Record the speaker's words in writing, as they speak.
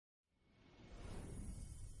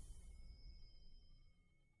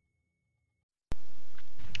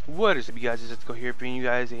What is up, you guys? Let's go here bringing you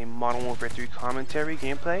guys a Modern Warfare 3 commentary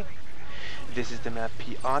gameplay. This is the map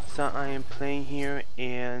Piazza I am playing here,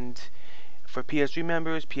 and for PS3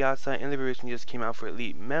 members, Piazza and Liberation just came out for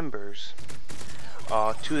Elite members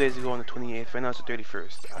 2 days ago on the 28th. Right now it's the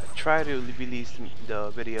 31st. I tried to release the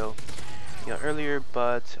video earlier,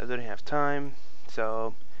 but I didn't have time.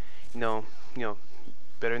 So you know,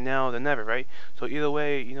 better now than never, right? So either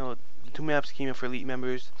way, the two maps came out for Elite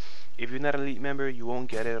members. If you're not an Elite member, you won't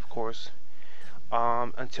get it, of course,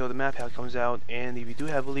 until the map pack comes out. And if you do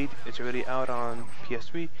have Elite, it's already out on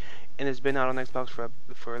PS3, and it's been out on Xbox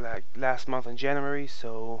for like last month in January.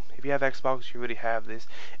 So if you have Xbox, you already have this,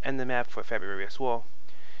 and the map for February as well.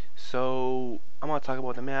 So I'm gonna talk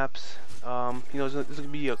about the maps. This is gonna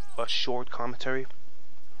be a short commentary.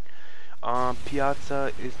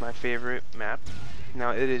 Piazza is my favorite map.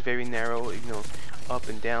 Now it is very narrow, up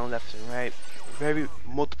and down, left and right. Very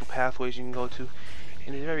multiple pathways you can go to,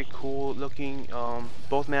 and it's very cool looking.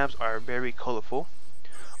 Both maps are very colorful,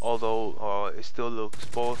 although it still looks,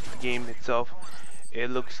 both the game itself, it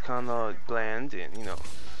looks kind of bland and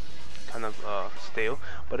kind of stale.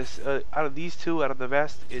 But it's out of these two, out of the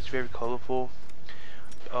rest, it's very colorful.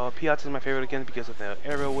 Piazza is my favorite again because of the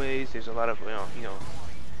arrowways. There's a lot of a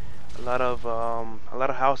lot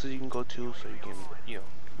of houses you can go to, so you can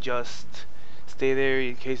just stay there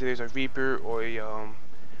in case there's a Reaper or a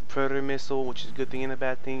Predator missile, which is a good thing and a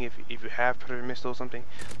bad thing. If you have Predator missile or something,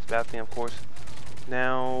 it's a bad thing, of course.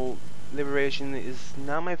 Now, Liberation is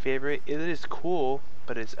not my favorite. It is cool,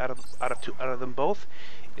 but it's out of them both,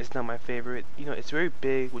 it's not my favorite. It's very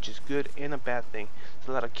big, which is good and a bad thing. There's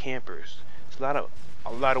a lot of campers. There's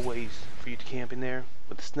a lot of ways for you to camp in there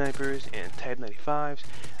with the snipers and Type 95s,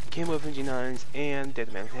 Camo Avenger 9s, and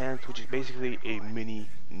Dead Man's Hands, which is basically a mini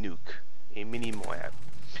nuke. A mini Moab,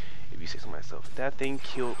 if you say so myself. That thing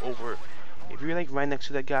killed over, if you're like right next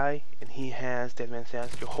to that guy and he has Dead Man's Hands,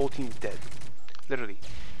 your whole team's dead. Literally.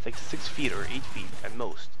 It's like 6 feet or 8 feet at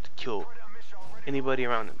most to kill anybody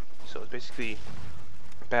around him. So it's basically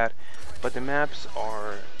bad. But the maps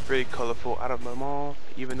are pretty colorful out of them all,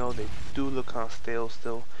 even though they do look kind of stale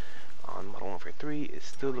still. On Modern Warfare 3, it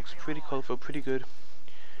still looks pretty colorful, pretty good.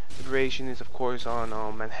 Liberation is of course on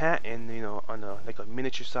Manhattan, on like a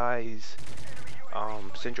miniature size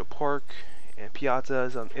Central Park, and Piazza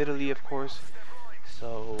is on Italy, of course.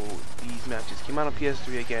 So these maps just came out on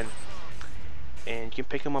PS3 again, and you can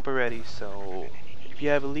pick them up already. So if you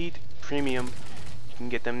have Elite Premium, you can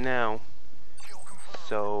get them now.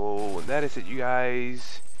 So that is it, you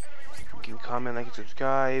guys. You can comment, like, and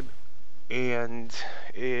subscribe, and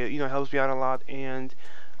it helps me out a lot. And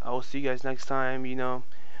I will see you guys next time.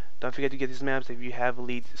 Don't forget to get these maps if you have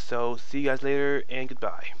Elite. So see you guys later, and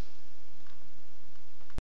goodbye.